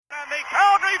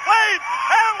Calgary Flames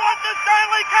have won the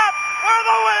Stanley Cup. We're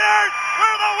the winners.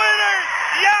 We're the winners.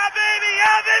 Yeah, baby.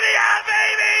 Yeah, baby. Yeah,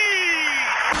 baby.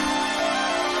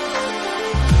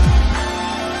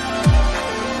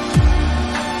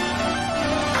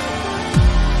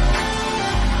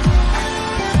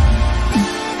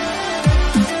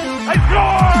 They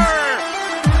score!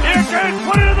 Here goes,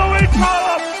 put it in the win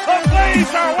column. The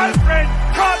Flames are Western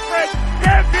Conference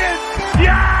champions.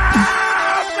 Yeah,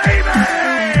 baby!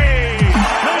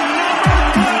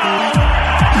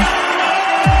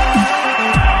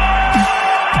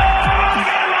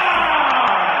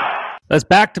 That's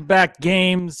back-to-back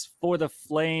games for the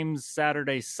Flames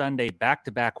Saturday, Sunday,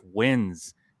 back-to-back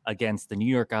wins against the New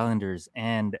York Islanders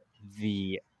and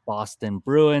the Boston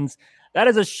Bruins. That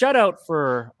is a shutout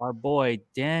for our boy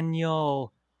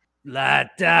Daniel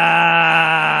Lata.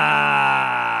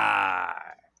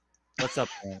 What's up,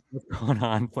 man? What's going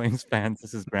on, Flames fans?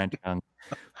 This is Grant Young.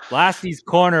 Blasty's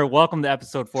Corner. Welcome to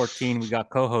episode 14. We got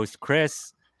co-host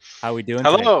Chris. How we doing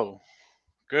today? Hello.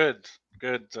 Good.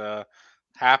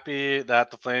 Happy that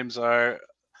the Flames are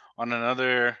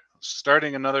on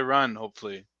starting another run,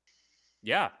 hopefully.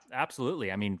 Yeah,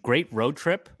 absolutely. I mean, great road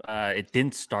trip. It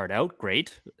didn't start out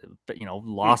great, but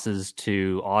losses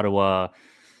to Ottawa,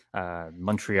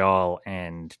 Montreal,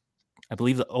 and I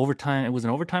believe it was an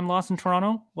overtime loss in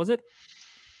Toronto, was it?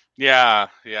 Yeah.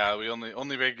 We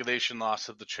only regulation loss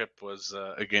of the trip was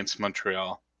against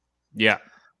Montreal. Yeah.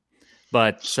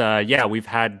 But we've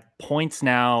had points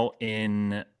now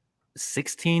in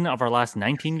 16 of our last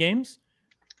 19 games.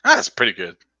 That's pretty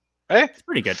good. Hey? It's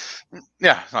pretty good.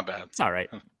 Yeah, it's not bad. It's all right.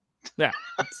 Yeah,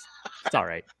 it's all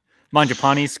right.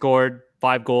 Mangiapane scored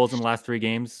 5 goals in the last 3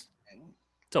 games.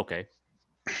 It's okay.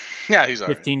 Yeah, he's all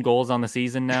 15 goals on the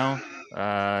season now.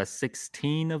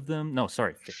 16 of them. No,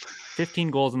 sorry. 15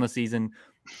 goals in the season.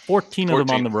 14 of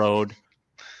them on the road.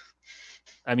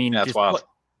 I mean, yeah, just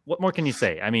what more can you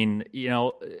say? I mean,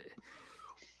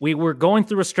 we were going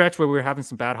through a stretch where we were having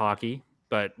some bad hockey,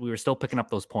 but we were still picking up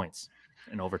those points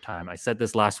in overtime. I said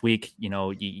this last week,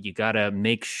 you got to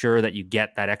make sure that you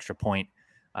get that extra point,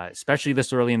 especially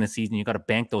this early in the season. You got to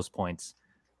bank those points.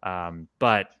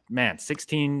 But man,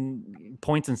 16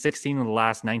 points in 16 of the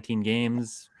last 19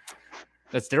 games.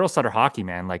 That's Daryl Sutter hockey,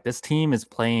 man. Like, this team is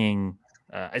playing,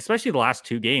 especially the last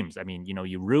 2 games. I mean,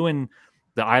 you ruin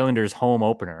the Islanders' home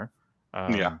opener.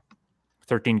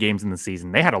 13 games in the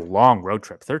season. They had a long road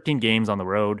trip, 13 games on the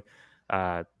road,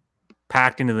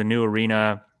 packed into the new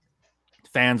arena.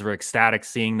 Fans were ecstatic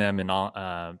seeing them, and all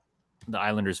the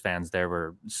Islanders fans there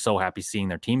were so happy seeing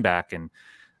their team back. And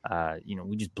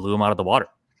we just blew them out of the water,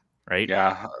 right?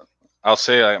 Yeah, I'll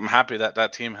say I'm happy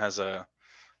that team has a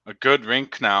good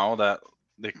rink now that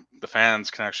the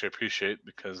fans can actually appreciate,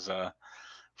 because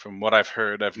from what I've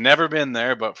heard, I've never been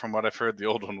there, but from what I've heard, the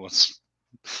old one was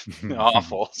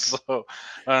awful. So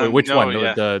wait, which one?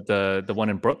 Yeah. The one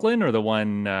in Brooklyn or the one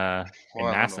in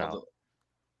Nassau?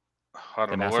 I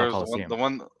don't know. Where's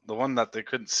the one that they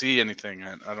couldn't see anything?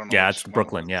 I don't know. Yeah, it's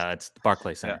Brooklyn. Yeah, it's the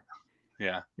Barclays Center.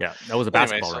 Yeah. That was a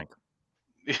basketball rink.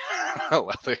 Yeah,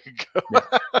 well, there you go.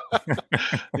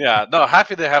 Yeah, no,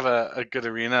 happy they have a good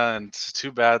arena, and it's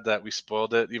too bad that we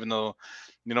spoiled it. Even though,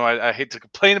 I hate to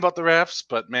complain about the refs,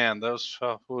 but man, that was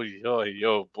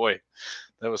boy,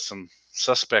 that was some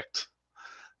suspect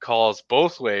calls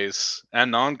both ways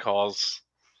and non-calls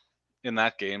in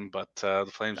that game. But the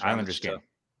Flames Islanders game.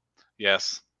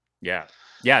 Yes. Yeah,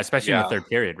 especially in the third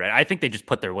period, right? I think they just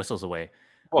put their whistles away.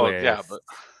 Well, yeah, but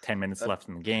 10 minutes left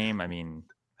in the game. I mean,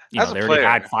 they player, already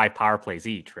had 5 power plays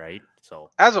each, right? So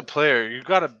as a player, you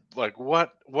gotta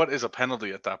what is a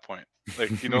penalty at that point? Like,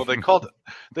 they called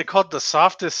the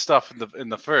softest stuff in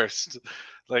the first,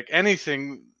 like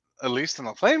anything, at least on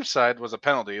the Flames side, was a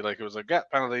penalty. Like, it was like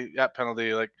penalty,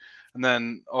 like, and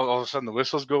then all of a sudden the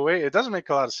whistles go away. It doesn't make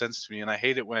a lot of sense to me, and I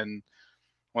hate it when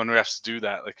refs do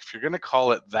that. Like, if you're gonna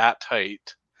call it that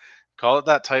tight, call it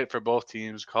that tight for both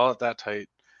teams. Call it that tight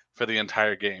for the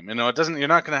entire game. It doesn't. You're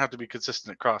not gonna have to be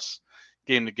consistent across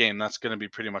game to game. That's gonna be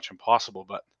pretty much impossible.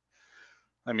 But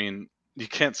I mean, you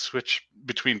can't switch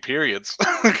between periods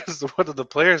because what are the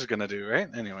players gonna do, right?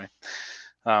 Anyway,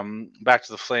 back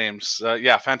to the Flames.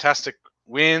 Fantastic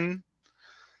win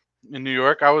in New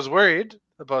York. I was worried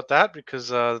about that because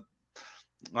the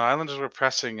Islanders were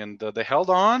pressing, and they held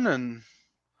on and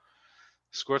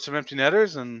scored some empty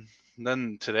netters. And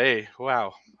then today,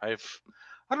 wow, I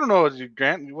don't know,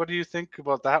 Grant, what do you think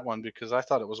about that one? Because I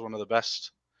thought it was one of the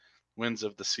best wins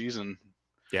of the season.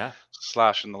 Yeah.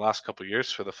 / in the last couple of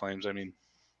years for the Flames. I mean,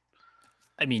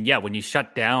 yeah, when you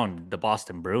shut down the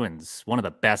Boston Bruins, one of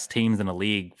the best teams in the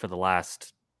league for the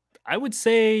last, I would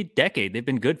say, decade. They've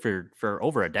been good for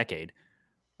over a decade.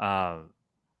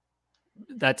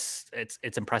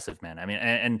 It's impressive, man. I mean,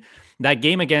 and that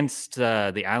game against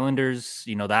the Islanders,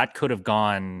 that could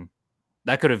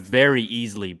have very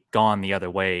easily gone the other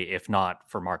way if not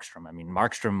for Markstrom. I mean,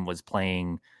 Markstrom was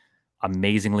playing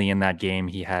amazingly in that game.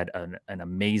 He had an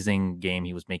amazing game.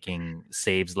 He was making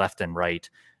saves left and right,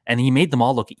 and he made them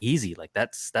all look easy. Like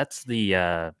that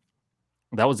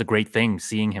was a great thing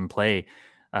seeing him play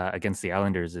against the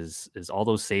Islanders. Is all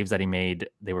those saves that he made?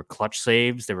 They were clutch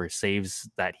saves. They were saves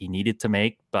that he needed to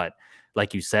make. But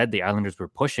like you said, the Islanders were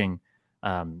pushing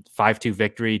 5-2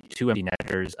 victory, 2 empty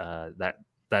netters.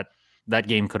 That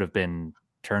game could have been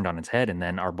turned on its head. And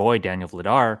then our boy Daniel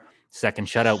Vladar, second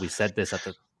shutout. We said this at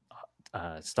the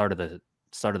start of the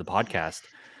podcast.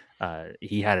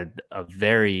 He had a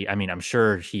very, I mean, I'm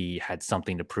sure he had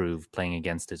something to prove playing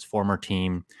against his former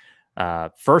team.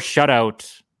 First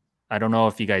shutout. I don't know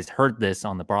if you guys heard this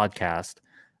on the broadcast,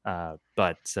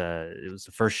 but it was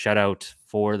the first shutout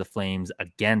for the Flames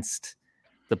against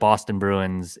the Boston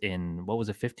Bruins in,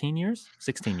 15 years?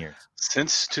 16 years.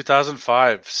 Since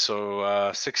 2005.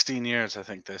 So 16 years, I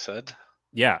think they said.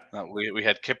 Yeah. We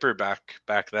had Kipper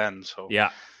back then. So yeah.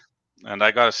 And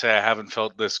I got to say, I haven't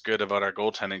felt this good about our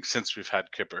goaltending since we've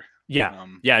had Kipper. Yeah.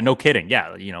 Yeah, no kidding.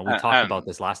 Yeah. We talked about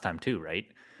this last time too, right?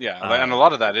 Yeah. And a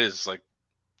lot of that is like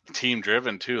team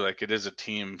driven too. Like it is a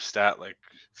team stat. Like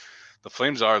the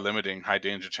Flames are limiting high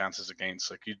danger chances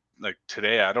against. Like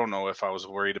today, I don't know if I was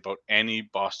worried about any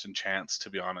Boston chance, to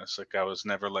be honest. Like I was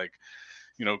never like,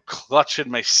 clutching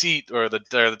my seat or the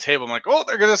table. I'm like, oh,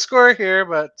 they're gonna score here,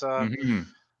 but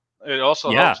it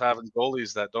also helps having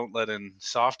goalies that don't let in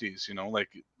softies. Like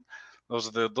those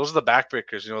are the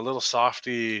backbreakers. A little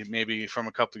softy maybe from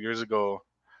a couple of years ago.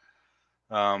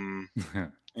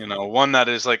 One that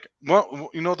is like,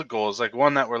 the goals, like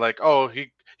one that we're like, oh,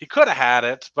 he could have had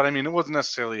it, but I mean, it wasn't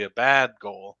necessarily a bad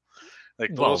goal.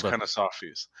 Like those kind of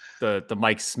softies. The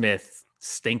Mike Smith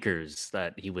stinkers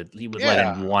that he would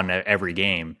let in one every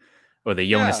game, or the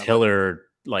Jonas Hiller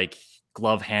like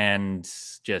glove hand,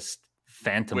 just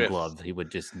phantom glove. He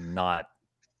would just not,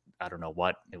 I don't know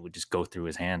what, it would just go through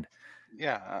his hand.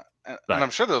 Yeah, and I'm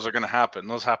sure those are going to happen.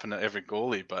 Those happen to every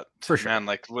goalie, but for sure, man,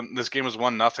 like when this game was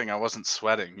 1-0, I wasn't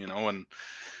sweating. And a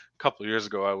couple of years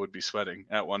ago, I would be sweating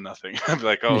at 1-0. I'd be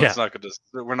like, "Oh, it's not going to.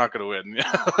 We're not going to win."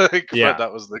 But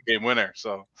that was the game winner.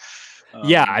 So,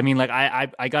 I mean, like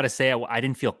I got to say, I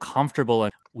didn't feel comfortable,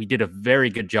 and we did a very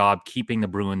good job keeping the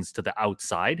Bruins to the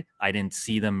outside. I didn't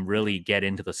see them really get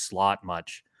into the slot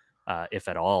much, if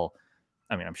at all.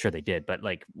 I mean, I'm sure they did, but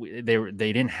like they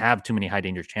didn't have too many high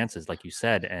danger chances, like you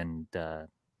said, and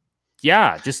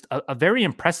just a very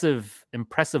impressive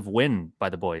win by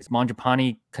the boys.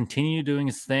 Mangiapane continued doing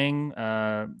his thing.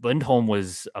 Lindholm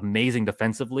was amazing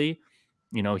defensively.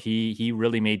 He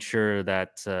really made sure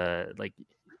that like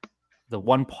the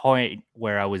one point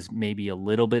where I was maybe a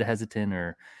little bit hesitant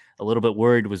or a little bit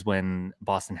worried was when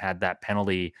Boston had that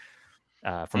penalty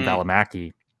from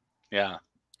Valimaki. Yeah.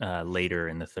 Later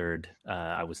in the third,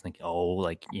 I was thinking,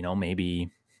 maybe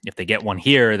if they get one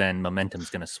here, then momentum's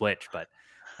going to switch. But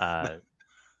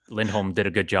Lindholm did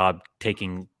a good job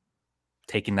taking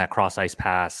that cross ice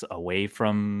pass away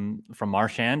from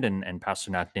Marchand, and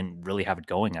Pastrnak didn't really have it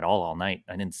going at all night.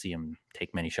 I didn't see him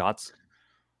take many shots.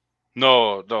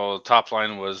 No, the top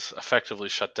line was effectively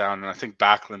shut down, and I think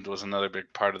Backlund was another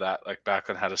big part of that. Like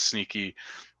Backlund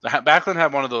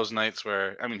had one of those nights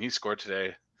where, I mean, he scored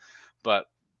today, but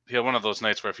he had one of those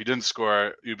nights where if he didn't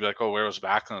score, you'd be like, oh, where was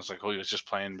Backlund? It's like, oh, he was just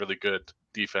playing really good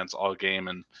defense all game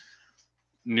and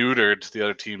neutered the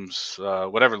other team's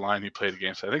whatever line he played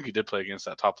against. I think he did play against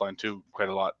that top line too quite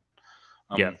a lot.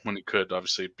 When he could.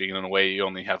 Obviously, being in a way, you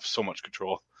only have so much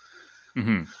control.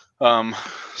 Mm-hmm. And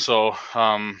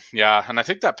I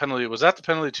think that penalty, was that the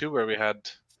penalty too where we had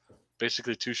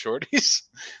basically two shorties?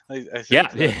 I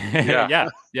think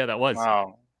that was.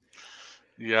 Wow.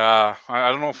 Yeah, I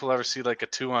don't know if we'll ever see like a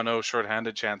 2-on-0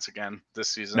 shorthanded chance again this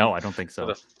season. No, I don't think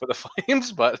so. For the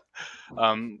Flames, but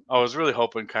I was really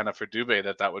hoping kind of for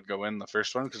Dubé that would go in the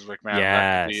first one, because like, man,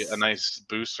 that could be a nice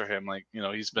boost for him. Like,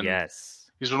 he's been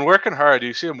working hard.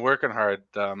 You see him working hard,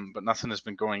 but nothing has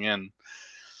been going in.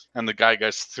 And the guy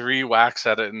gets 3 whacks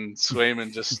at it, and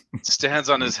Swayman just stands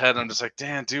on his head. I'm just like,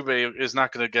 damn, Dubé is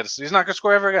not going to get us. He's not going to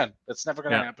score ever again. It's never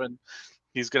going to happen.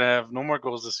 He's going to have no more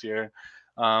goals this year.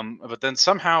 But then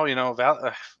somehow,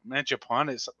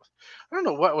 Mangiapane is, I don't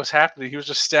know what was happening. He was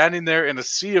just standing there in a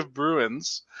sea of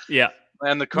Bruins. Yeah.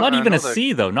 And not even a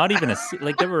sea, though. Not even a sea.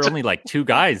 Like, there were only like 2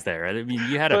 guys there. I mean,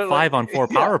 you had a 5-on-4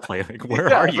 power play. Like,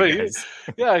 where are you guys?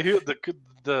 The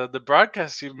the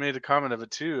broadcast even made a comment of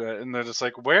it too, and they're just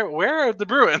like, where are the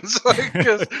Bruins? Like,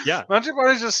 because Yeah.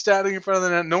 Mangiapane's just standing in front of the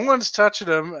net, no one's touching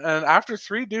him, and after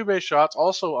 3 Dubé shots,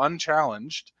 also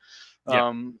unchallenged.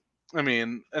 Yeah. I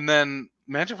mean, and then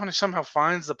Mangiapane somehow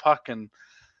finds the puck and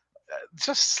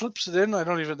just slips it in.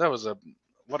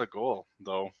 What a goal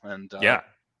though, and Yeah.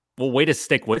 Well, way to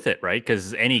stick with it, right?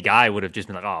 Because any guy would have just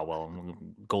been like, "Oh, well,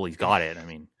 goalie's got it." I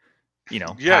mean,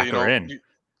 yeah, pack her in.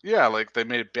 yeah, like they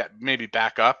maybe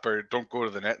back up or don't go to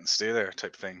the net and stay there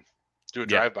type thing. Do a Yeah.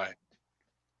 drive by.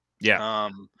 Yeah.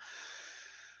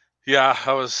 Yeah,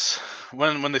 I was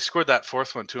when they scored that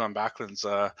fourth one too on Backlund's.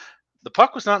 The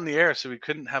puck was not in the air, so we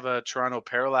couldn't have a Toronto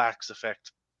parallax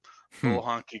effect bull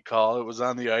honky call. It was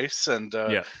on the ice and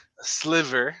Yeah. a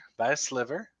sliver by a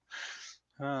sliver.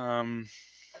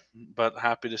 But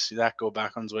happy to see that go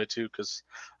back on his way too, because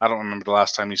I don't remember the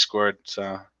last time he scored.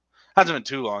 Hasn't been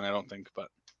too long, I don't think, but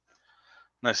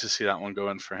nice to see that one go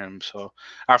in for him. So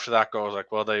after that goal, I was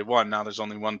like, well, they won. Now there's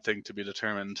only one thing to be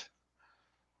determined.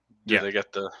 Do they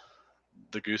get the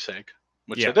goose egg?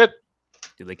 Which they did.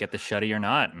 Do they get the shutty or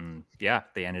not? And yeah,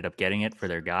 they ended up getting it for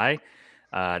their guy.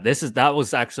 That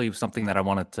was actually something that I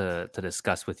wanted to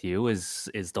discuss with you is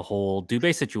the whole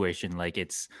Dubé situation. Like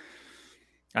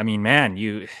I mean, man,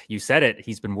 you said it.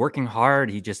 He's been working hard.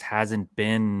 He just hasn't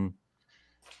been.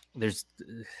 His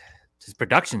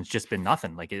production's just been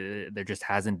nothing. Like there just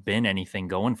hasn't been anything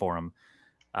going for him.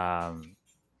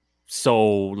 So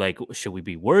like, should we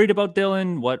be worried about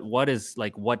Dylan?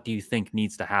 What do you think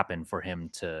needs to happen for him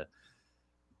to,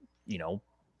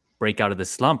 break out of the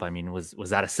slump? I mean, was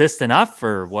that assist enough,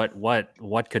 or what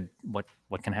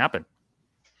can happen?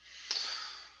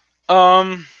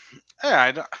 Yeah,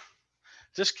 I don't.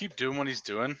 Just keep doing what he's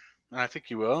doing, and I think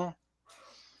he will.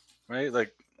 Right?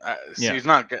 Like, he's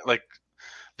not like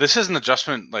this is an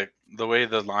adjustment. Like the way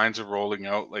the lines are rolling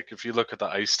out. Like if you look at the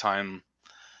ice time,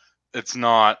 it's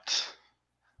not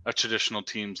a traditional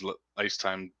team's ice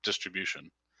time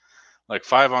distribution. Like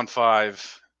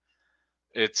 5-on-5,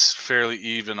 it's fairly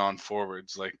even on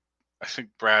forwards. Like I think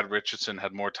Brad Richardson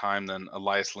had more time than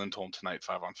Elias Lindholm tonight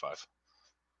 5-on-5.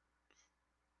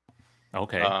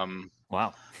 Okay.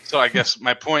 Wow. So I guess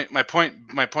my point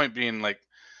being like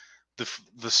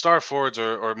the star forwards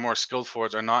or more skilled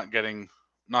forwards are not getting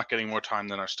more time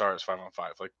than our stars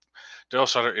 5-on-5. Like Daryl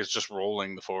Sutter is just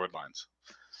rolling the forward lines,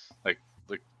 like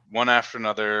one after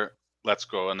another. Let's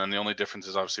go, and then the only difference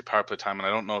is obviously power play time. And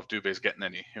I don't know if Dubé's getting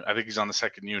any. I think he's on the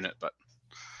second unit, but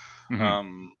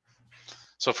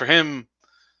so for him,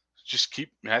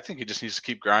 I think he just needs to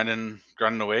keep grinding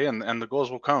away, and the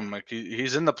goals will come. Like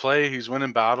he's in the play, he's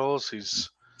winning battles, he's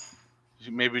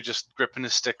maybe just gripping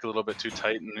his stick a little bit too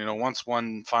tight, and once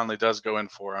one finally does go in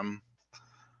for him,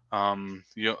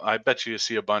 I bet you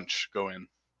see a bunch go in,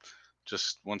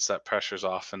 just once that pressure's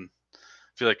off. And I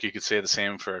feel like you could say the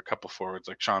same for a couple forwards,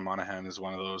 like Sean Monahan is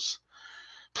one of those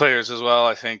players as well,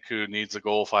 I think, who needs a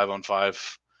goal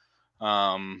 5-on-5.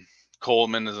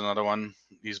 Coleman is another one.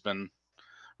 He's been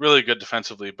really good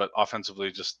defensively, but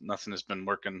offensively, just nothing has been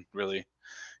working really.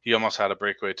 He almost had a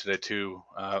breakaway today too,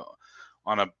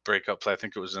 on a breakup play. I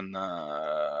think it was in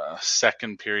the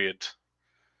second period,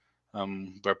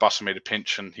 where Bossa made a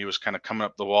pinch and he was kind of coming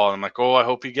up the wall. And I'm like, oh, I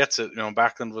hope he gets it.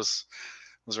 Backlund was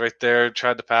right there,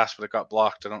 tried to pass, but it got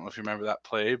blocked. I don't know if you remember that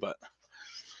play, but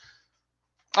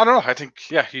I don't know. I think,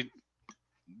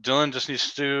 Dylan just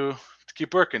needs to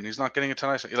keep working. He's not getting a ton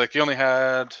of ice. Like he only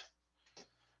had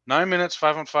 9 minutes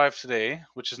 5-on-5 today,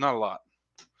 which is not a lot.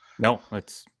 No,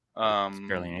 it's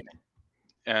barely anything.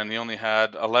 And he only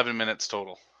had 11 minutes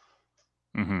total,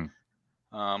 mm-hmm.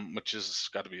 Which has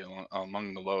got to be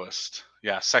among the lowest.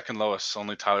 Yeah, second lowest.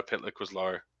 Only Tyler Pitlick was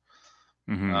lower,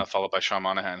 followed by Sean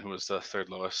Monahan, who was the third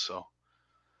lowest. So,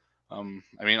 I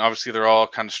mean, obviously they're all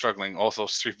kind of struggling. All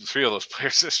those three of those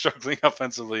players are struggling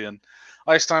offensively, and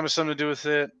ice time has something to do with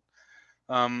it.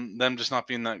 Them just not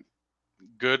being that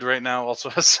good right now also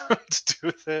has something to do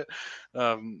with it.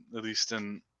 At least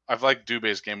I've liked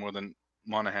Dubé's game more than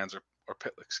Monahan's or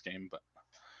Pitlick's game. But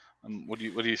what do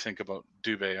you think about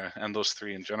Dubé and those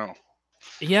three in general?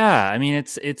 Yeah, I mean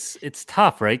it's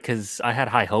tough, right? Because I had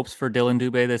high hopes for Dylan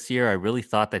Dubé this year. I really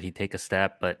thought that he'd take a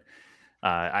step, but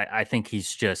I think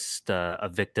he's just a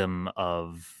victim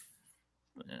of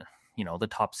the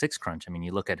top six crunch. I mean,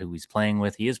 you look at who he's playing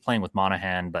with. He is playing with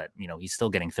Monahan, but he's still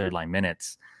getting third line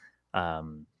minutes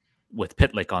with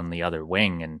Pitlick on the other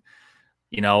wing, and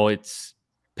it's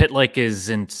Pitlick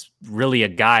isn't really a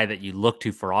guy that you look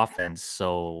to for offense.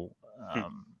 So,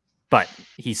 but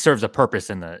he serves a purpose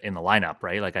in the lineup,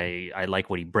 right? Like I like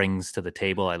what he brings to the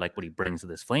table. I like what he brings to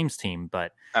this Flames team.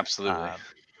 But absolutely,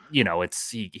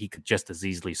 he could just as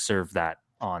easily serve that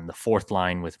on the fourth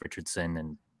line with Richardson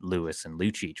and Lewis and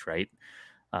Lucic, right?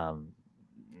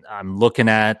 I'm looking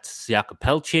at Jakob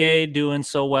Pelletier doing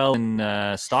so well in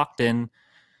Stockton.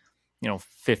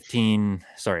 11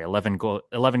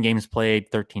 games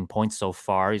played, 13 points so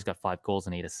far. He's got 5 goals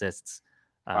and 8 assists.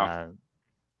 Wow.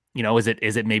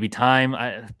 Is it maybe time?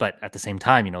 But at the same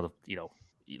time,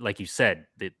 like you said,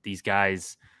 these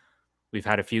guys, we've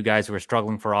had a few guys who are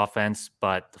struggling for offense,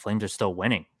 but the Flames are still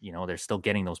winning. They're still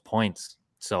getting those points.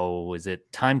 So is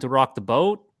it time to rock the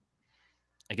boat?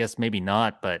 I guess maybe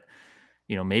not, but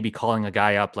maybe calling a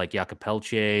guy up like Jakob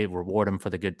Pelletier, reward him for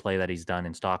the good play that he's done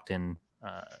in Stockton,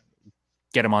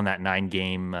 get him on that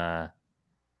 9-game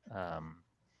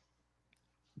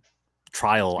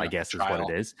trial, I guess is what it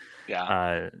is.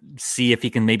 Yeah. See if he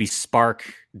can maybe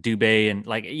spark Dubé, and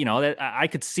I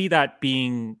could see that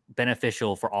being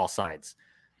beneficial for all sides,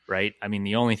 right? I mean,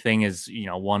 the only thing is,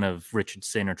 one of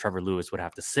Richardson or Trevor Lewis would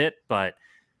have to sit, but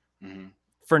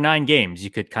for 9 games, you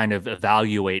could kind of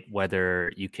evaluate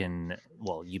whether you can,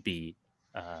 you'd be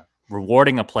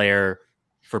rewarding a player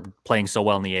for playing so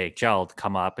well in the AHL to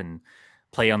come up and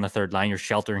play on the third line. You're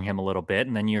sheltering him a little bit,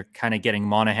 and then you're kind of getting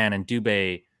Monahan and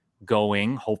Dubé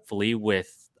going, hopefully,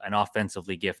 with an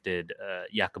offensively gifted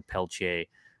Jakob Pelletier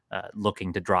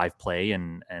looking to drive play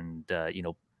and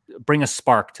bring a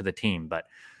spark to the team. But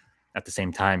at the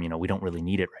same time, we don't really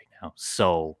need it right now.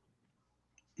 So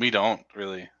we don't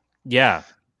really. Yeah.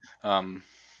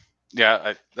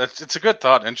 It's a good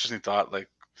thought, interesting thought. Like,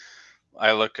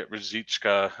 I look at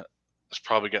Ruzicka as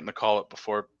probably getting the call up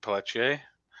before Pelletier.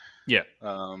 Yeah.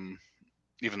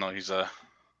 Even though I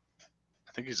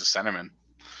think he's a centerman.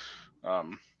 At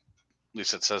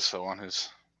least it says so on his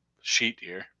sheet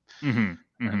here. And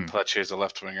Pelletier is a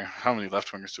left winger. How many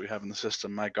left wingers do we have in the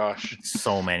system? My gosh,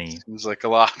 so many. Seems like a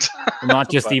lot.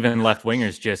 Not just even left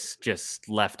wingers, just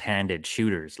left-handed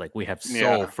shooters. Like, we have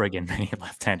so friggin' many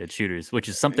left-handed shooters, which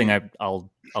is something I'll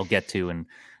get to, and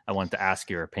I wanted to ask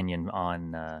your opinion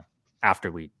on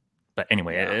after we. But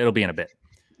anyway, it'll be in a bit.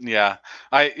 Yeah,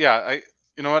 I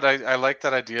you know what, I like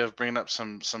that idea of bringing up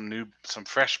some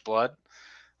fresh blood.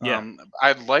 Yeah.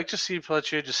 I'd like to see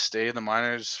Pelletier just stay in the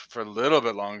minors for a little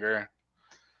bit longer.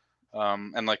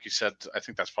 And like you said, I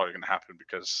think that's probably going to happen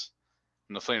because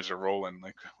when the Flames are rolling,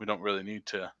 like, we don't really need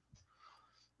to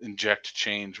inject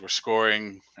change. We're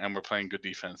scoring and we're playing good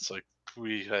defense. Like,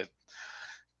 the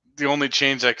only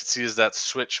change I could see is that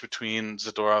switch between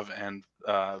Zadorov and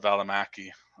Valimaki.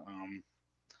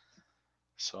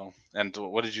 And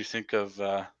what did you think of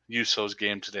Yuso's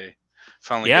game today?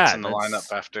 Finally gets in the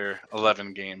lineup after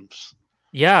 11 games.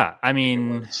 Yeah, I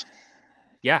mean,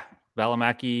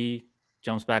 Valimaki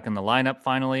jumps back in the lineup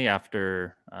finally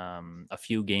after a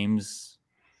few games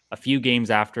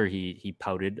after he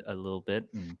pouted a little bit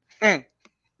and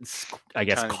I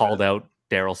guess called out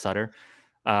Daryl Sutter.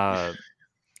 I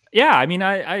mean,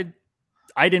 I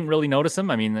didn't really notice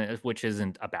him. I mean, which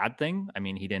isn't a bad thing. I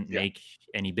mean, he didn't make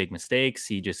any big mistakes.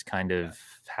 He just kind of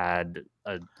had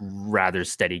a rather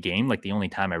steady game. Like, the only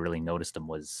time I really noticed him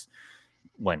was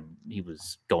when he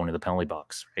was going to the penalty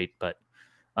box, right? But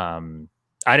I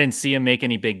didn't see him make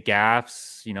any big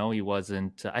gaffes. He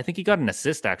wasn't. I think he got an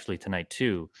assist actually tonight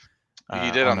too. He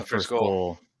did on the first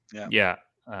goal. Yeah.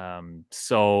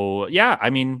 So yeah, I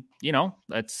mean,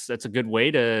 that's a good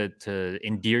way to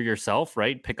endear yourself,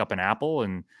 right? Pick up an apple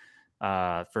and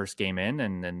first game in,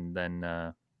 and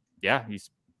then he's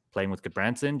playing with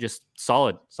Goodbranson. Just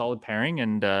solid pairing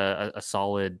and a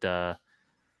solid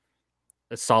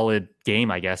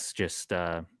game, I guess. Just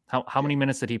how many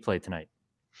minutes did he play tonight?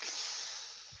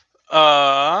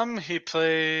 He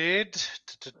played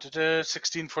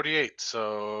 16:48.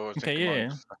 So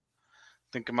I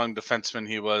think among defensemen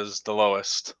he was the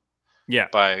lowest. Yeah,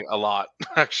 by a lot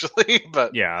actually.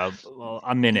 But a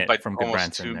minute from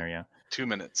Goodbranson there. Yeah, 2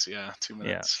 minutes. Yeah, 2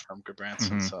 minutes from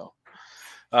Goodbranson. So,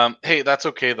 hey, that's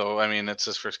okay though. I mean, it's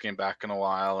his first game back in a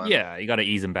while. And you got to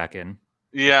ease him back in.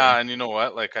 Yeah, and you know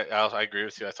what? Like, I agree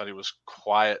with you. I thought he was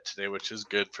quiet today, which is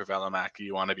good for Valimaki.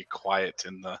 You want to be quiet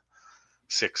in the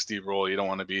 60 role. You don't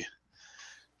want to be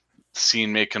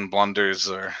seen making blunders,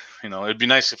 or it'd be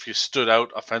nice if you stood out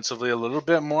offensively a little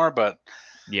bit more. But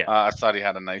I thought he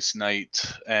had a nice night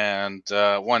and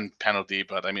one penalty.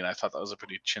 But I mean, I thought that was a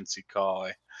pretty chintzy call.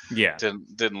 I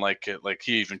didn't like it. Like,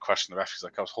 he even questioned the ref. He's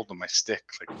like, I was holding my stick.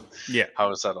 Like,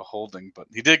 how is that a holding? But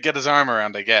he did get his arm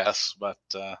around, I guess. But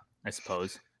I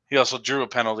suppose he also drew a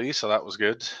penalty, so that was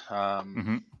good.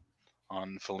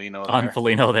 On Foligno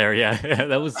there. I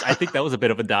think that was a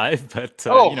bit of a dive, but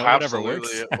whatever absolutely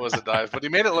works. It was a dive, but he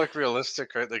made it look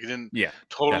realistic, right? Like, he didn't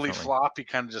totally flop. He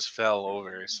kind of just fell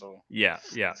over. So yeah,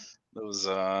 it was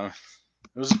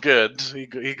It was good.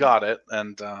 He got it,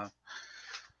 and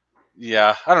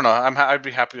yeah, I don't know. I'd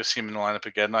be happy to see him in the lineup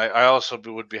again. I also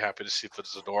would be happy to see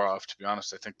Zadorov. To be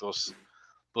honest, I think those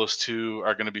two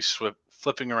are going to be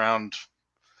flipping around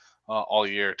all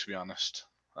year. To be honest.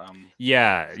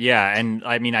 Yeah, and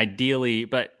I mean, ideally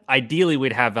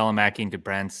we'd have Valimaki and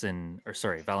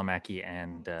Valimaki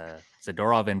and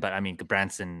Zadorov in. But I mean,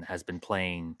 Goodbranson has been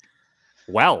playing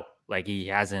well. Like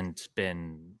he's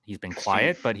been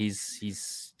quiet, but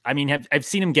he's. I mean, I've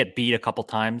seen him get beat a couple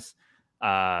times.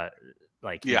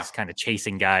 He's kind of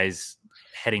chasing guys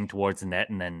heading towards the net,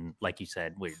 and then, like you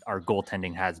said, our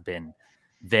goaltending has been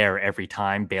there every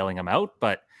time, bailing them out.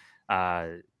 But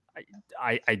I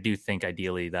do think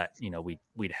ideally that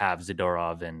we'd have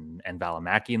Zadorov and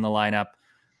Valimaki in the lineup.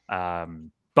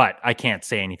 But I can't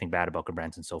say anything bad about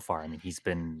Goodbranson so far. I mean, he's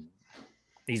been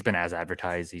as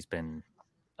advertised. He's been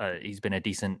a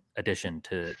decent addition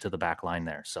to the back line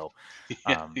there. So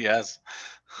yes.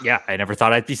 Yeah, I never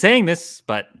thought I'd be saying this,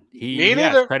 but he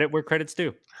has credit where credit's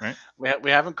due, right?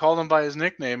 We haven't called him by his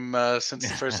nickname since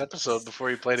the first episode before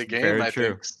he played a game. Very I true.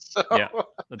 think. So, yeah,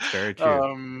 that's very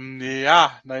true.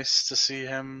 Yeah, nice to see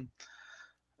him.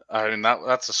 I mean,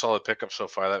 that's a solid pickup so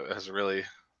far. That has really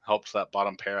helped that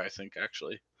bottom pair, I think,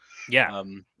 actually. Yeah.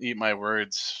 Eat my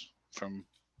words from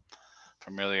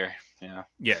earlier. Yeah.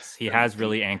 Yes, he has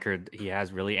really anchored. He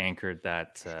has really anchored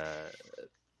that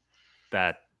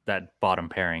that bottom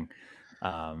pairing.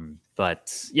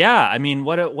 But yeah, I mean,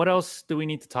 what else do we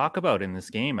need to talk about in this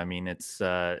game? I mean, it's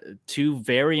two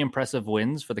very impressive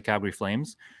wins for the Calgary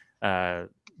Flames.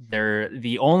 They're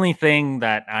the only thing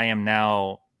that I am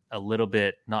now a little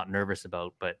bit not nervous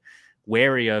about, but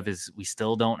wary of is we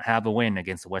still don't have a win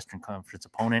against a Western Conference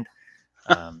opponent.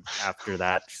 After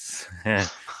that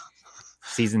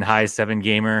season high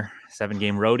 7-game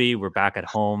roadie, we're back at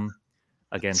home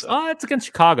against it's against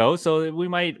Chicago, so we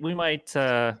might we have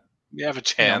a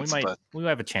chance. We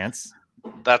have a chance.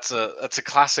 That's a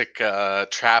classic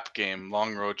trap game,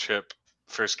 long road trip,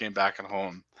 first game back at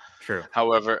home. True.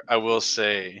 However, I will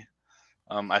say,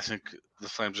 I think the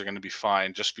Flames are going to be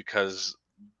fine, just because,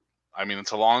 I mean,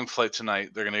 it's a long flight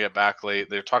tonight. They're going to get back late.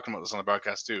 They're talking about this on the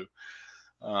broadcast too.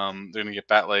 They're going to get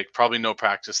back late. Probably no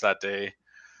practice that day.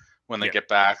 When they get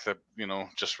back,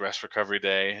 just rest recovery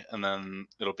day, and then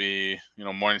it'll be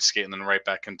morning skate, and then right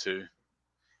back into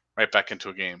a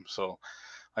game. So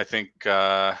I think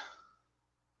I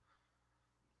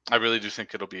really do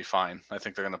think it'll be fine. I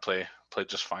think they're going to play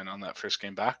just fine on that first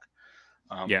game back.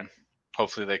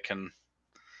 Hopefully they can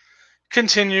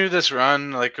continue this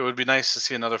run. Like, it would be nice to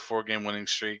see another 4-game winning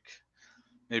streak,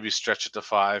 maybe stretch it to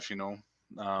 5.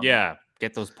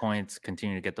 Get those points.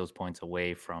 Continue to get those points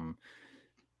away from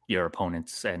your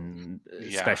opponents, and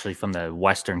especially from the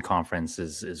Western Conference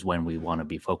is when we want to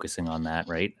be focusing on that,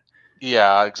 right?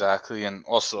 Yeah, exactly. And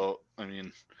also, I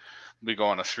mean, we go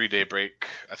on a 3-day break,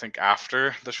 I think,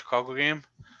 after the Chicago game.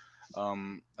 I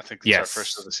think it's our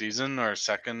first of the season, or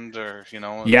second, or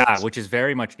which is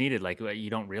very much needed. Like, you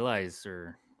don't realize,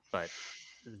 there's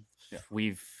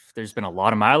been a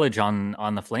lot of mileage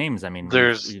on the Flames. I mean,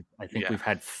 we've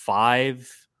had 5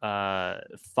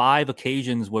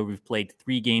 occasions where we've played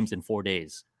 3 games in 4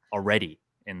 days already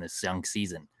in this young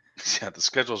season. Yeah, the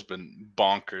schedule's been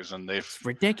bonkers, and it's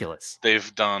ridiculous.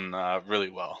 They've done really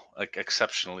well, like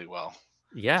exceptionally well.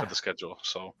 Yeah, for the schedule.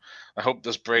 So I hope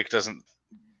this break doesn't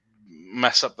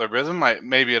mess up their rhythm.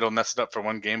 Maybe it'll mess it up for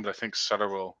one game, but I think Sutter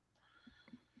will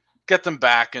get them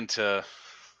back into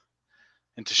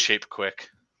shape quick.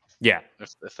 Yeah,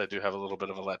 if they do have a little bit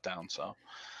of a letdown. So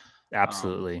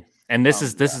absolutely. And this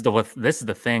is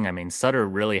the thing. I mean, Sutter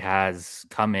really has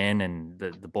come in, and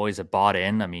the boys have bought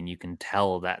in. I mean, you can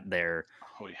tell that they've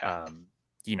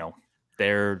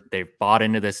bought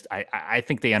into this. I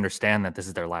think they understand that this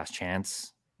is their last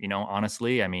chance.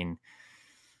 Honestly, I mean,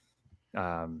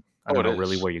 I don't know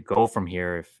really where you go from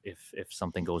here if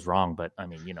something goes wrong. But I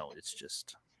mean, it's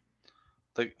just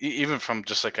like, even from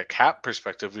just like a cap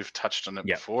perspective, we've touched on it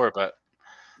before, but.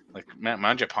 Like,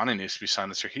 Mangiapane needs to be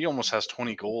signed this year. He almost has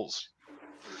 20 goals.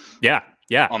 Yeah.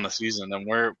 On the season,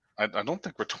 and I don't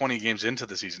think we're 20 games into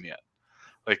the season yet.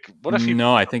 Like, what if he?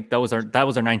 No, I think that was our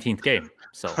 19th game.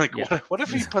 So, like, what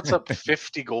if he puts up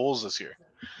 50 goals this year?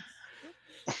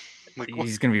 Like,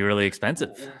 he's going to be really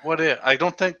expensive. What if? I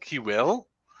don't think he will,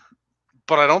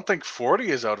 but I don't think 40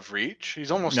 is out of reach.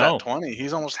 He's almost at 20.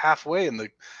 He's almost halfway, and the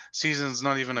season's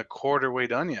not even a quarter way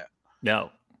done yet. No.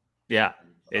 Yeah.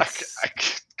 It's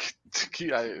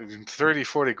 30,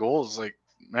 40 goals. Like,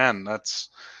 man, that's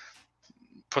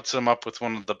puts him up with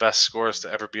one of the best scores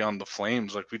to ever be on the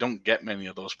Flames. Like, we don't get many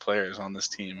of those players on this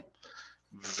team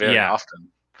very often.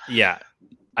 Yeah.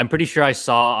 I'm pretty sure I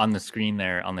saw on the screen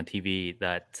there on the TV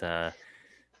that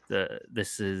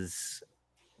this is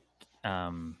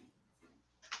Mangiapane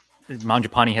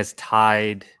has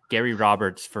tied Gary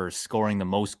Roberts for scoring the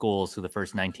most goals through the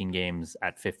first 19 games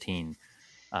at 15.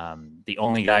 The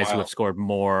only guys who have scored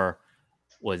more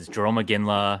was Jerome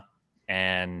McGinley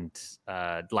and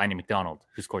Liney McDonald,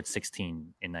 who scored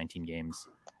 16 in 19 games.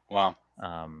 Wow.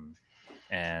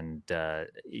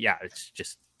 It's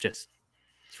just it's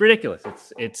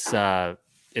ridiculous. It's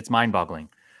mind-boggling.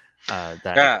 I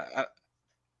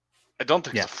don't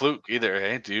think it's a fluke either.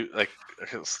 Hey, do you like?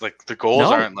 It's like the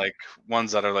goals aren't like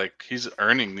ones that are like he's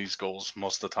earning these goals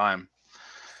most of the time.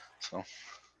 So.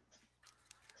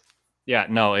 Yeah,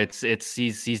 no,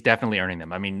 he's definitely earning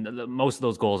them. I mean, most of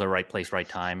those goals are right place, right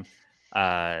time.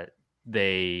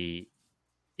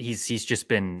 He's just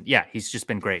been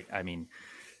great. I mean,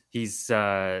 he's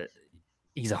a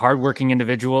hardworking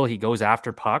individual. He goes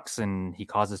after pucks and he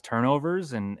causes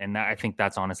turnovers, and I think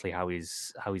that's honestly how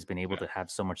he's been able to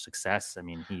have so much success. I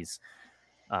mean, he's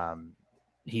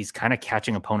kind of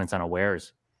catching opponents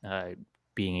unawares,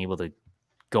 being able to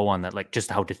go on that, like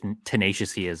just how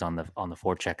tenacious he is on the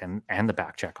forecheck and the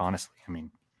back check. Honestly, I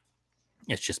mean,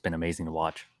 it's just been amazing to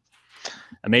watch.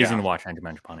 To watch Andrew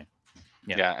Mangiapane.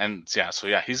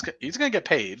 He's gonna get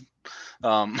paid.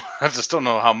 I just don't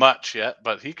know how much yet,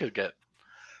 but he could get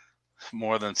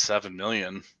more than $7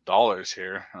 million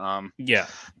here.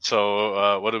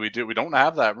 So what do? We don't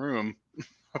have that room.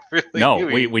 Really, no,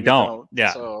 we don't.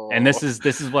 Yeah, so... and this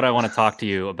is what I want to talk to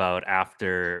you about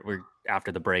after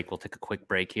the break. We'll take a quick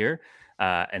break here,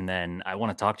 and then I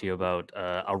want to talk to you about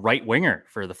a right winger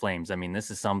for the Flames. I mean, this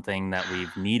is something that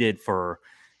we've needed for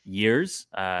years.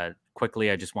 Quickly,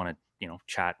 I just want to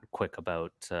chat quick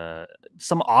about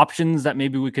some options that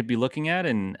maybe we could be looking at,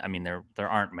 and I mean there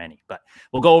aren't many, but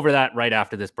we'll go over that right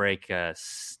after this break.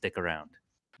 Stick around.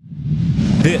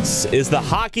 This is the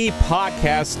Hockey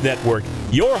Podcast Network,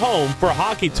 your home for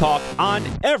hockey talk on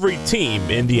every team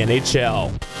in the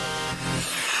NHL.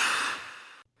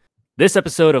 This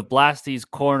episode of Blasty's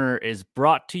Corner is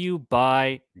brought to you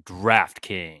by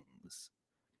DraftKings.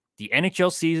 The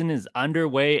NHL season is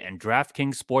underway, and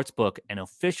DraftKings Sportsbook, an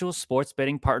official sports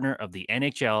betting partner of the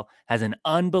NHL, has an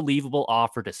unbelievable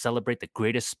offer to celebrate the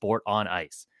greatest sport on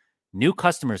ice. New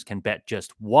customers can bet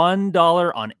just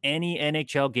 $1 on any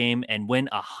NHL game and win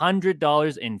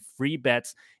 $100 in free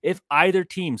bets if either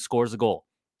team scores a goal.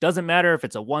 Doesn't matter if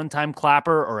it's a one-time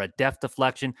clapper or a deft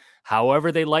deflection.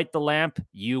 However they light the lamp,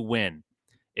 you win.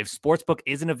 If Sportsbook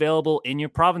isn't available in your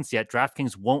province yet,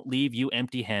 DraftKings won't leave you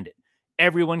empty-handed.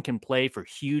 Everyone can play for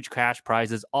huge cash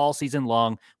prizes all season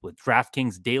long with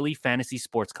DraftKings daily fantasy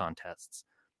sports contests.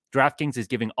 DraftKings is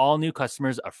giving all new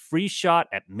customers a free shot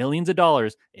at millions of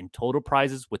dollars in total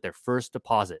prizes with their first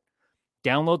deposit.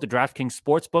 Download the DraftKings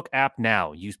Sportsbook app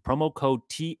now. Use promo code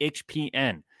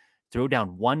THPN. Throw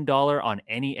down $1 on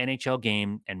any NHL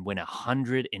game and win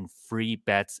 $100 in free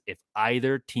bets if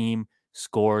either team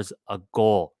scores a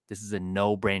goal. This is a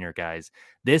no-brainer, guys.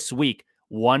 This week,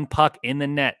 one puck in the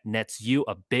net nets you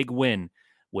a big win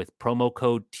with promo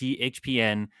code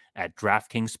THPN at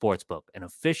DraftKings Sportsbook, an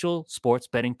official sports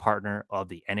betting partner of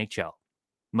the NHL.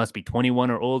 Must be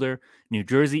 21 or older, New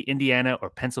Jersey, Indiana, or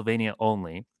Pennsylvania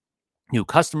only. New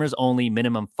customers only,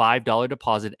 minimum $5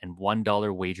 deposit and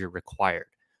 $1 wager required.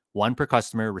 One per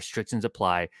customer, restrictions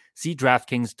apply. See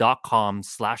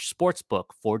DraftKings.com/sportsbook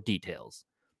for details.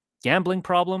 Gambling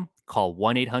problem? Call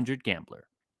 1-800-GAMBLER.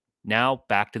 Now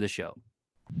back to the show.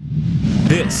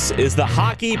 This is the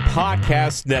Hockey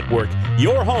Podcast Network,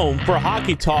 your home for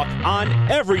hockey talk on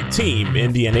every team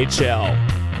in the NHL.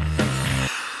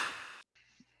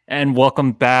 And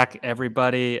welcome back,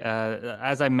 everybody.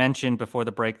 As I mentioned before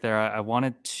the break there, I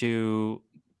wanted to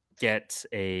get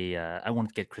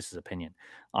Chris's opinion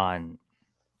on,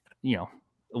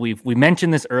 we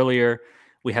mentioned this earlier.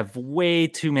 We have way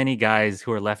too many guys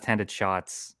who are left-handed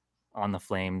shots on the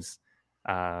Flames.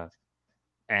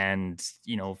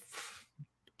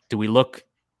 Do we look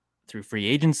through free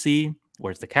agency?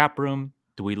 Where's the cap room?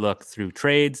 Do we look through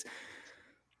trades?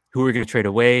 Who are we going to trade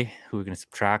away? Who are we going to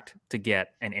subtract to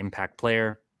get an impact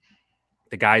player?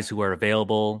 The guys who are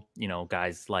available,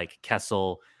 guys like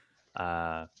Kessel,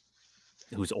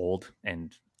 who's old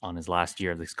and on his last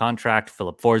year of this contract.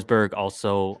 Philip Forsberg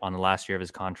also on the last year of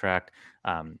his contract.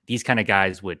 These kind of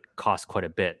guys would cost quite a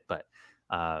bit. But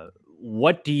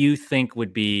what do you think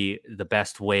would be the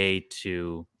best way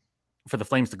for the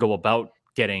Flames to go about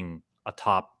getting a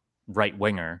top right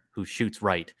winger who shoots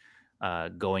right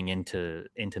going into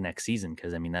next season?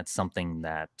 Because, I mean, that's something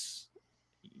that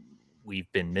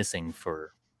we've been missing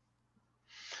for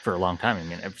for a long time. I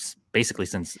mean, it's basically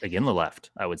since Iginla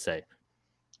left, I would say.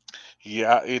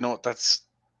 Yeah, it's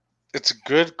a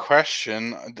good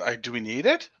question. Do we need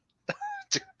it?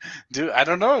 I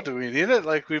don't know. Do we need it?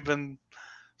 Like, we've been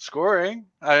scoring.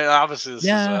 Obviously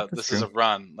this is a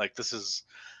run. Like, this is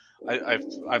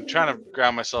I'm trying to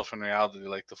ground myself in reality.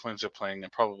 Like, the Flames are playing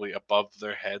probably above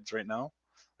their heads right now.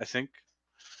 I think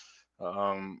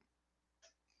they're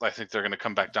going to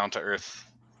come back down to earth,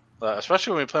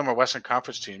 especially when we play more Western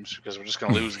Conference teams, because we're just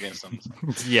going to lose against them.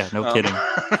 Yeah, no kidding.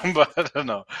 But I don't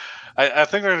know. I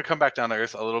think they're going to come back down to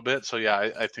earth a little bit. So yeah,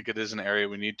 I think it is an area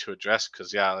we need to address,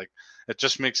 because like, it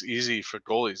just makes it easy for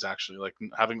goalies, actually. Like,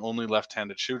 having only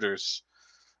left-handed shooters,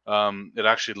 it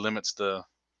actually limits the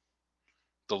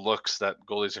looks that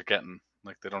goalies are getting.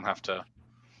 Like, they don't have to.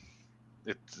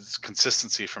 It's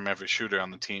consistency from every shooter on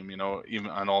the team, even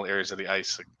on all areas of the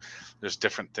ice. Like, there's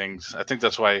different things. I think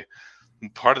that's why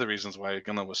part of the reasons why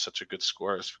Iginla was such a good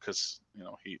scorer is because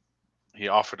he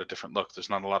offered a different look. There's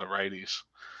not a lot of righties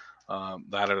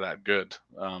that are that good.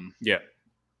 Yeah.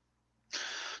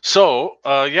 So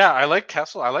I like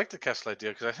Kessel. I like the Kessel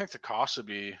idea, because I think the cost would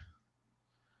be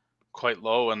quite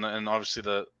low, and obviously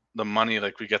the money,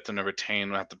 like, we get them to retain,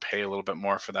 we have to pay a little bit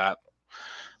more for that.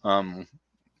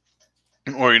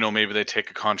 Or maybe they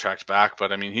take a contract back,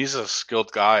 but I mean, he's a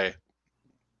skilled guy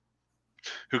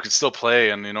who could still play,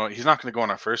 and he's not going to go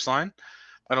on our first line,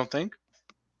 I don't think.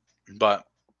 But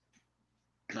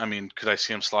I mean, could I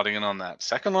see him slotting in on that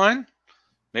second line?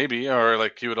 Maybe. Or,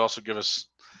 like, he would also give us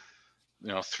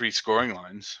 3 scoring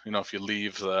lines. If you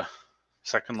leave the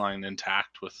second line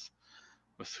intact with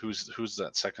who's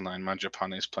that second line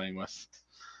Mangiapane is playing with?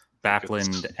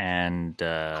 Backlund and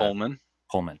Coleman.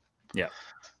 Yeah.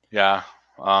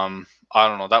 I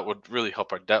don't know. That would really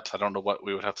help our depth. I don't know what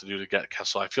we would have to do to get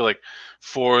Kessel. I feel like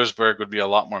Forsberg would be a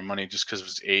lot more money just because of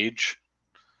his age.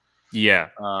 Yeah.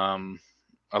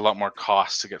 A lot more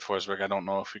cost to get Forsberg. I don't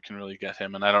know if we can really get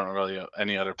him, and I don't know really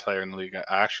any other player in the league. I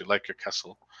actually like your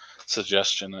Kessel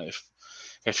suggestion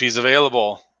if he's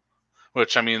available,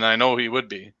 which, I mean, I know he would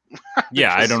be.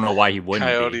 Yeah, I don't know why he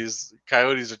wouldn't be.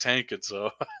 Coyotes are tanking,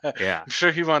 so yeah, I'm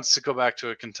sure he wants to go back to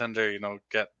a contender.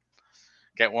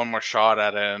 Get one more shot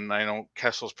at it. And I know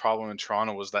Kessel's problem in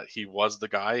Toronto was that he was the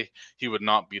guy. He would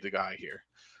not be the guy here.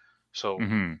 So,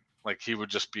 like, he would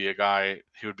just be a guy.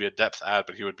 He would be a depth add,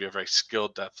 but he would be a very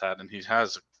skilled depth add, and he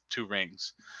has 2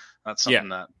 rings. That's something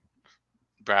that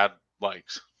Brad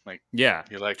likes. Like,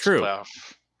 he likes playoff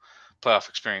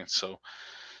experience. So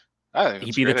I think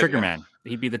he'd be the trigger man.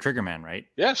 He'd be the trigger man, right?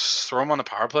 Yes, throw him on the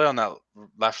power play on that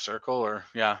left circle, and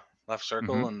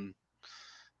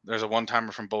there's a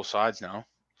one-timer from both sides now.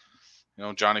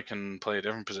 Johnny can play a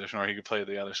different position, or he could play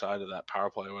the other side of that power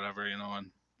play or whatever,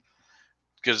 and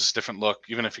gives us a different look.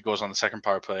 Even if he goes on the second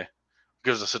power play,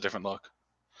 gives us a different look.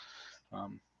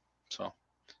 So,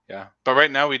 yeah. But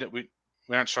right now we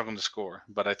aren't struggling to score,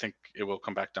 but I think it will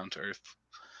come back down to earth.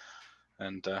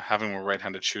 And having more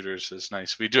right-handed shooters is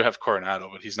nice. We do have Coronado,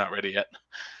 but he's not ready yet.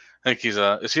 I think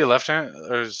is he a left-hand,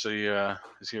 or is he a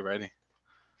righty?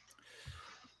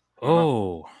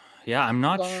 Oh, yeah, I'm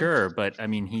not sure, but I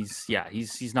mean, he's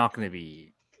not going to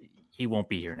be. He won't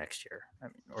be here next year,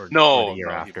 or the year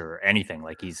after, or anything.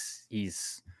 Like, he's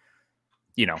he's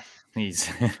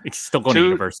still going to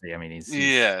university. I mean, he's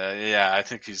I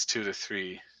think he's 2 to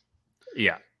 3.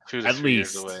 Yeah, 2 to 3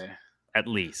 years away. At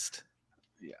least.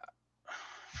 Yeah,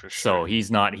 for sure. So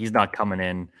he's not coming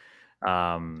in.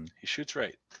 He shoots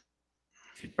right.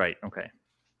 Right. Okay.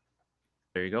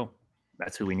 There you go.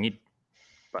 That's who we need.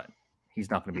 But he's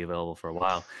not going to be available for a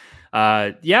while.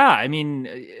 I mean,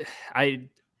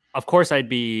 of course I'd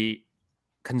be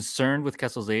concerned with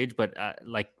Kessel's age, but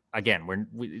again,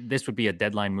 this would be a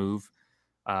deadline move.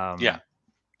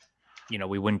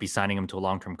 We wouldn't be signing him to a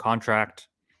long-term contract.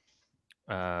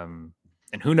 And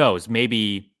who knows,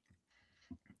 maybe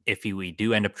if we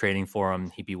do end up trading for him,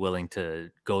 he'd be willing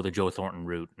to go the Joe Thornton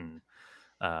route and,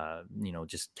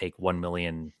 just take $1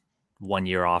 million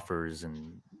 1-year offers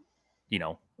and,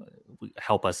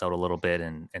 help us out a little bit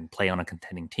and play on a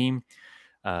contending team.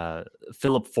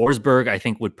 Philip Forsberg, I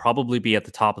think, would probably be at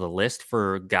the top of the list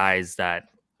for guys that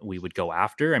we would go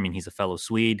after. I mean, he's a fellow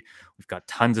Swede. We've got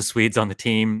tons of Swedes on the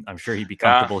team. I'm sure he'd be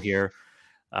comfortable here.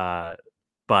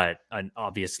 But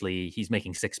obviously he's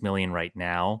making $6 million right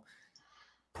now,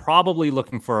 probably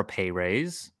looking for a pay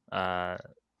raise.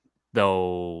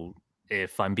 Though,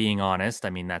 if I'm being honest, I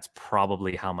mean, that's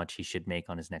probably how much he should make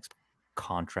on his next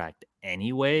contract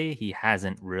anyway. He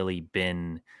hasn't really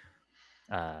been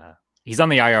he's on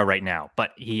the IR right now,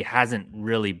 but he hasn't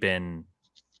really been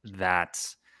that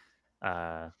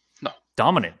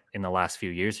dominant in the last few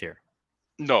years here.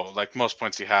 No, like most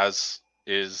points he has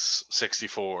is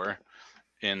 64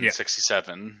 in Yeah.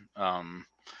 67.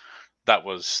 That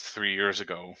was 3 years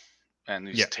ago, and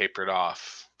he's Yeah. tapered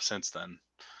off since then.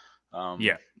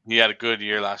 Yeah. He had a good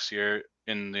year last year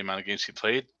in the amount of games he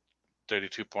played,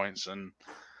 32 points in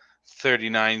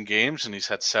 39 games, and he's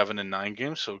had 7 in 9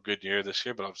 games, so good year this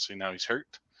year. But obviously now he's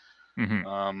hurt.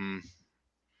 Mm-hmm.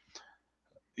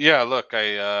 Yeah, look,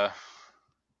 I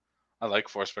like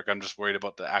Forsberg. I'm just worried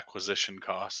about the acquisition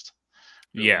cost.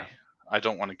 Really. Yeah. I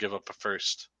don't want to give up a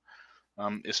first,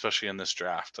 especially in this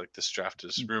draft. Like this draft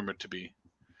is rumored to be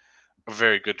a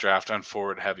very good draft and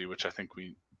forward heavy, which I think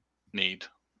we need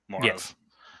more Yes. of.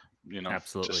 You know,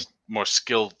 Absolutely. just more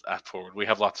skilled at forward. We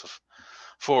have lots of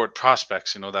forward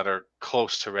prospects, that are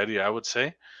close to ready, I would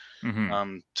say,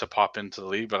 Mm-hmm. to pop into the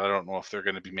league, but I don't know if they're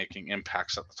going to be making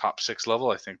impacts at the top 6 level.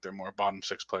 I think they're more bottom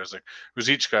 6 players. Like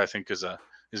Ruzicka, I think is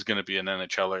going to be an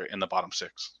NHLer in the bottom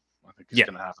 6. I think he's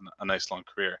going to have a nice long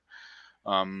career.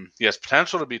 He has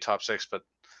potential to be top 6, but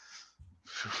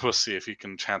we'll see if he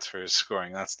can transfer his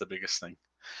scoring. That's the biggest thing.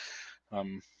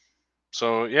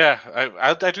 So yeah,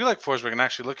 I do like Forsberg, and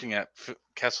actually looking at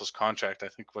Kessel's contract, I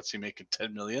think what's he making,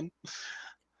 10 million?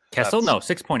 Kessel? No,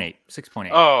 6.8. 6.8.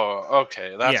 Oh,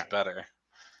 okay, that's better.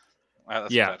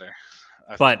 That's better.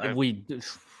 But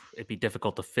it'd be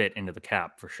difficult to fit into the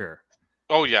cap for sure.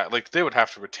 Oh yeah, like they would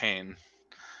have to retain,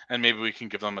 and maybe we can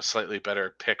give them a slightly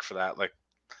better pick for that. Like,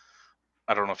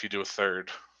 I don't know if you do a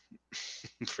third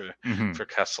for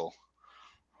Kessel.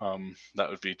 That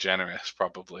would be generous,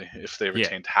 probably. If they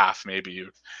retained half, maybe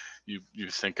you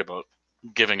think about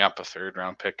giving up a 3rd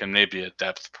round pick and maybe a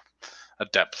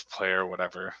depth player,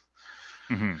 whatever,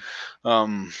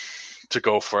 to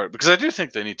go for it. Because I do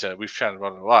think they need to. We've chatted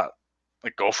about it a lot.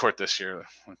 Like, go for it this year.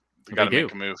 They got to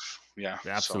make a move. Yeah,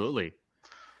 absolutely. So.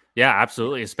 Yeah,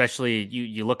 absolutely. Especially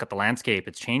you look at the landscape;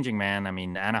 it's changing, man. I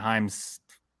mean, Anaheim's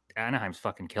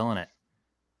fucking killing it.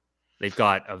 They've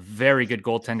got a very good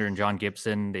goaltender in John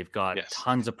Gibson. They've got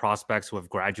tons of prospects who have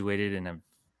graduated and have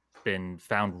been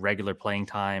found regular playing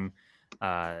time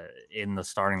in the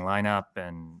starting lineup.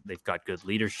 And they've got good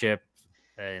leadership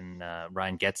and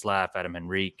Ryan Getzlaf, Adam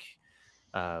Henrique,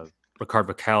 Ricard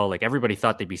Raquel. Like everybody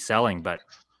thought they'd be selling, but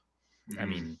I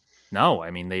mean, no.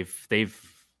 I mean, they're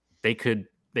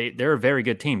a very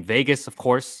good team. Vegas, of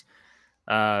course,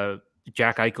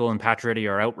 Jack Eichel and Pacioretty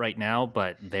are out right now,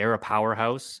 but they're a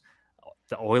powerhouse.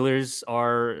 The Oilers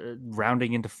are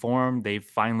rounding into form. They've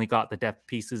finally got the depth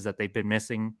pieces that they've been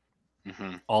missing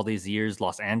all these years.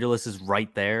 Los Angeles is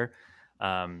right there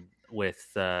with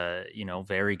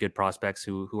very good prospects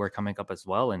who are coming up as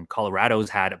well. And Colorado's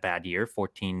had a bad year,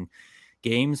 14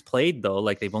 games played though.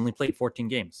 Like they've only played 14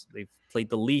 games. They've played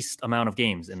the least amount of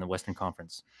games in the Western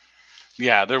Conference.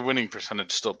 Yeah, their winning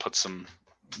percentage still puts them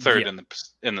 3rd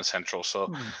in the Central,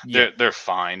 so they're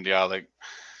fine. Yeah, like.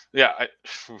 Yeah,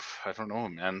 I don't know,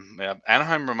 man. Yeah,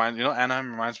 Anaheim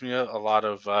reminds me a lot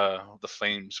of the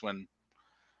Flames when,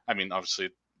 I mean, obviously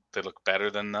they look better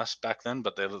than us back then,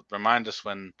 but they remind us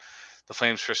when the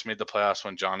Flames first made the playoffs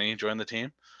when Johnny joined the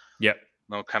team. Yep.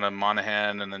 Kind of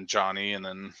Monahan and then Johnny, and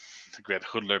then I think we had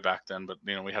Hoodler back then, but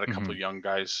we had a couple of young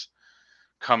guys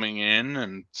coming in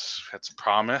and had some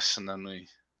promise, and then we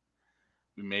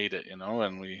made it,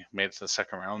 and we made it to the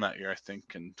second round that year, I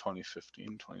think in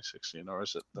 2015, 2016, or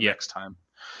is it the next time?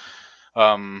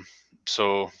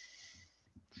 So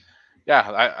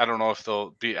yeah, I don't know if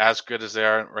they'll be as good as they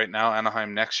are right now,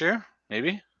 Anaheim, next year,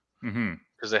 maybe,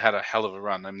 because they had a hell of a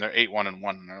run. I mean, they're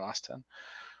 8-1-1 in their last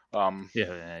 10.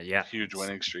 Huge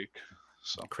winning streak.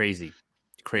 So crazy.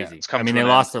 Yeah, I mean, they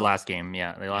lost their last game.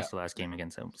 Yeah, they lost their last game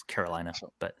against Carolina.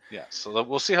 But so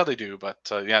we'll see how they do. But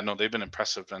they've been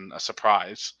impressive and a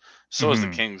surprise. So is the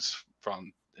Kings for all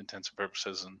intents and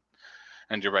purposes.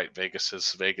 And you're right, Vegas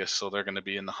is Vegas, so they're going to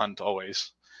be in the hunt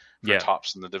always for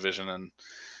tops in the division, and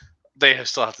they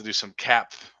still have to do some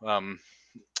cap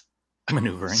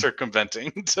maneuvering,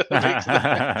 circumventing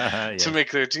to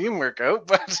make their team work out.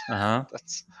 But I'm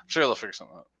sure they'll figure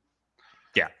something out.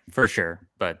 Yeah, for sure.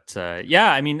 But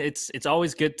I mean, it's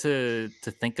always good to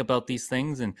think about these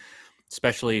things, and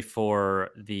especially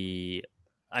for there's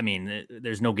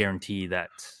no guarantee that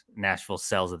Nashville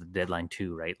sells at the deadline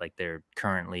too, right? Like they're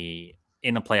currently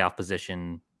in a playoff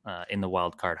position in the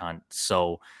wild card hunt.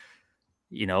 So,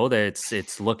 that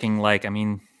it's looking like,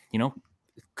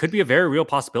 could be a very real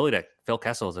possibility that Phil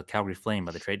Kessel is a Calgary Flame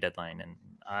by the trade deadline. And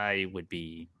I would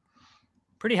be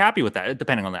pretty happy with that,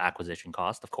 depending on the acquisition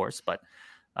cost, of course, but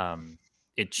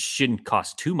it shouldn't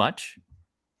cost too much,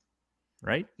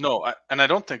 right? No, I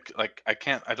don't think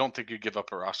I don't think you give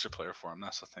up a roster player for him.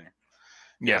 That's the thing.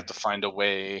 You have to find a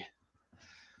way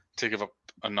to give up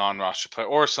a non-roster player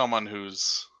or someone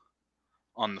who's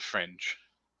on the fringe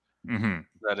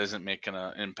that isn't making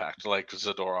an impact, like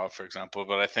Zadorov, for example.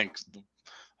 But I think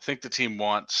the team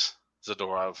wants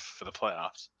Zadorov for the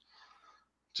playoffs.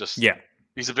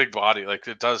 He's a big body. Like,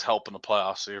 it does help in the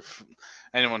playoffs. So if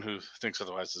anyone who thinks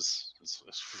otherwise is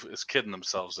kidding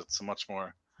themselves. It's a much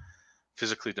more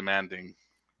physically demanding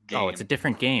game. Oh, it's a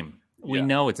different game. We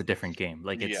know it's a different game.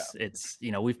 Like, it's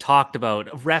we've talked about,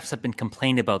 refs have been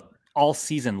complained about all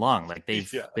season long. Like,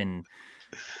 they've been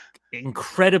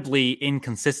incredibly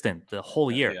inconsistent the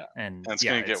whole year. And it's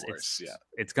going to get worse.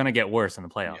 It's going to get worse in the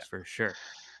playoffs for sure.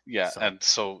 And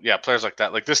so players like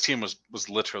that, like this team was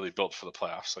literally built for the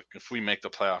playoffs. Like, if we make the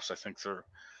playoffs, I think they're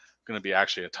going to be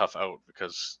actually a tough out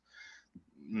because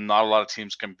not a lot of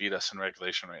teams can beat us in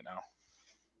regulation right now.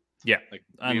 Like,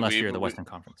 unless you're the Western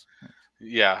Conference.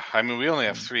 I mean, we only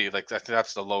have 3. Like,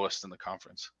 that's the lowest in the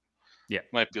conference.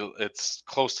 It's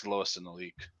close to the lowest in the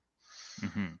league.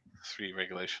 3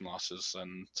 regulation losses,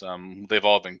 and they've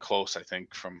all been close, I think,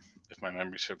 if my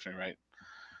memory serves me right.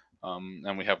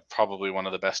 And we have probably one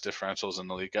of the best differentials in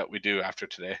the league that we do after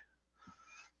today.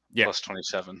 Plus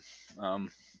 27.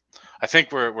 I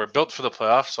think we're built for the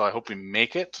playoffs, so I hope we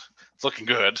make it. It's looking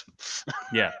good.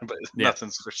 But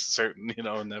nothing's for certain,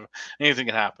 never, anything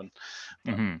can happen.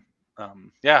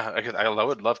 I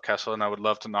would love Kessel, and I would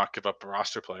love to not give up a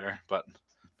roster player, but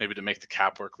maybe to make the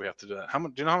cap work, we have to do that.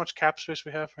 Do you know how much cap space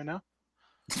we have right now?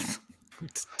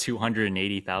 It's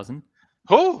 280,000.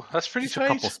 Oh, that's pretty just tight. A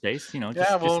couple space, just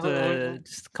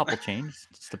a couple change,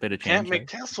 just a bit of change. We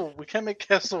can't make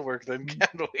Kessel work then,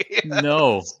 can we?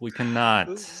 No, we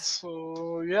cannot.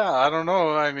 So I don't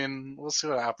know. I mean, we'll see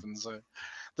what happens.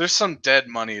 There's some dead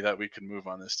money that we could move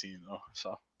on this team, though.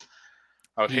 So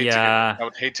I would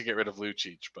hate to get rid of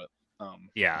Lucic, but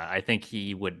I think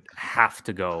he would have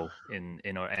to go and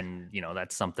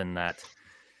that's something that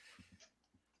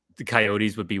the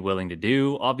Coyotes would be willing to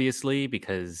do, obviously,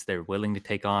 because they're willing to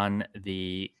take on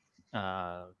the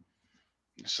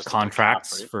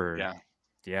contracts for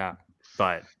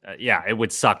But it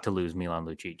would suck to lose Milan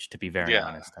Lucic, to be very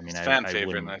honest. I mean, fan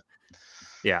favorite.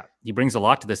 He brings a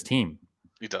lot to this team.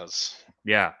 He does.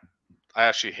 I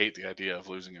actually hate the idea of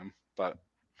losing him, but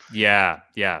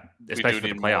especially for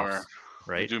the playoffs,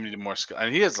 right? We do need more skill,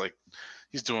 and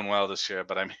he's doing well this year.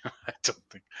 But I mean,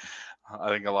 I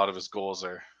think a lot of his goals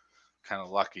are kind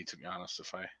of lucky, to be honest.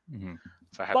 If I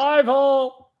had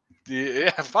 5-hole,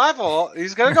 5-hole,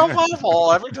 he's gonna go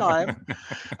 5-hole every time.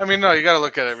 I mean, no, you got to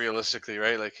look at it realistically,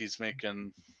 right? Like, he's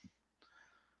making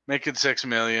 $6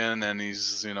 million, and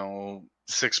he's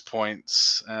 6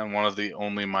 points, and one of the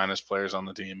only minus players on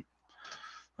the team.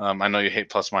 I know you hate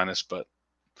plus minus, but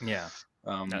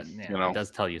it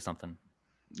does tell you something.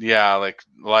 Like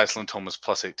Elias Lindholm is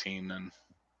plus 18, and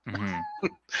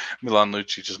Milan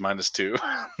Lucic is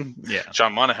 -2.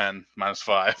 Sean Monahan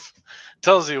 -5.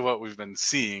 Tells you what we've been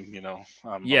seeing,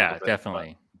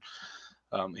 definitely.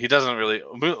 But, he doesn't really.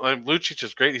 Lucic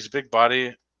is great. He's a big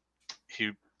body.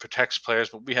 He protects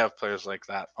players, but we have players like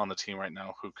that on the team right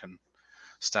now who can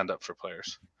stand up for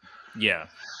players.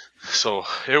 So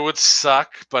it would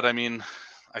suck, but I mean,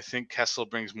 I think Kessel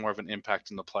brings more of an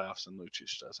impact in the playoffs than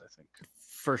Lucic does. I think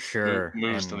for sure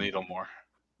moves the needle more.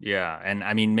 And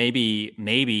I mean, maybe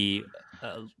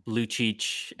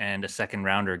Lucic and a second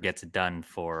rounder gets it done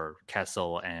for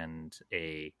Kessel and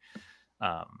a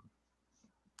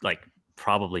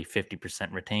probably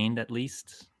 50% retained at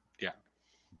least.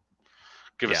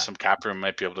 Give us some cap room,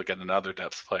 might be able to get another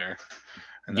depth player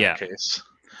in that case.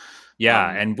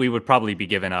 And we would probably be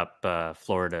giving up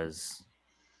Florida's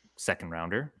second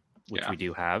rounder, which we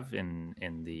do have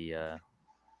in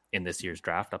this year's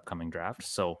upcoming draft.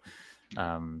 So,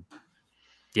 I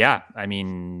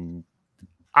mean,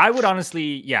 I would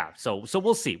honestly, So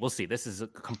we'll see. This is a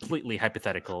completely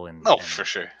hypothetical and for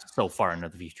sure, so far into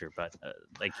the future. But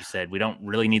like you said, we don't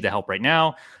really need the help right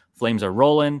now. Flames are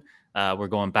rolling. We're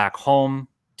going back home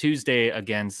Tuesday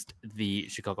against the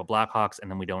Chicago Blackhawks,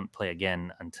 and then we don't play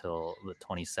again until the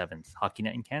 27th. Hockey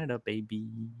Night in Canada,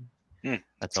 baby.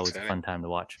 That's always exciting. A fun time to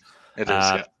watch. It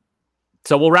is.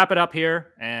 So we'll wrap it up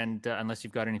here, and unless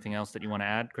you've got anything else that you want to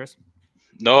add, Chris?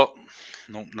 No,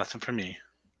 nothing for me.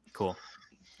 Cool.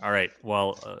 All right.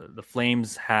 Well, the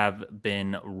Flames have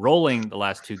been rolling the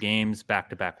last 2 games,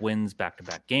 back-to-back wins,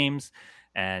 back-to-back games,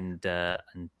 and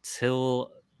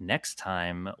until next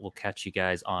time, we'll catch you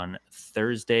guys on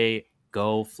Thursday.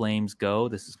 Go Flames, go!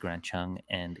 This is Grant Chung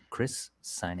and Chris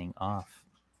signing off.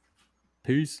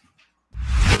 Peace.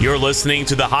 You're listening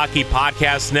to the Hockey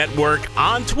Podcast Network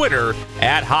on Twitter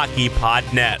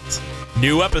 @HockeyPodNet.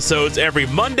 New episodes every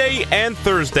Monday and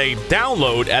Thursday.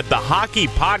 Download at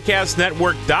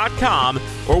thehockeypodcastnetwork.com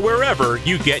or wherever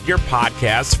you get your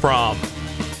podcasts from.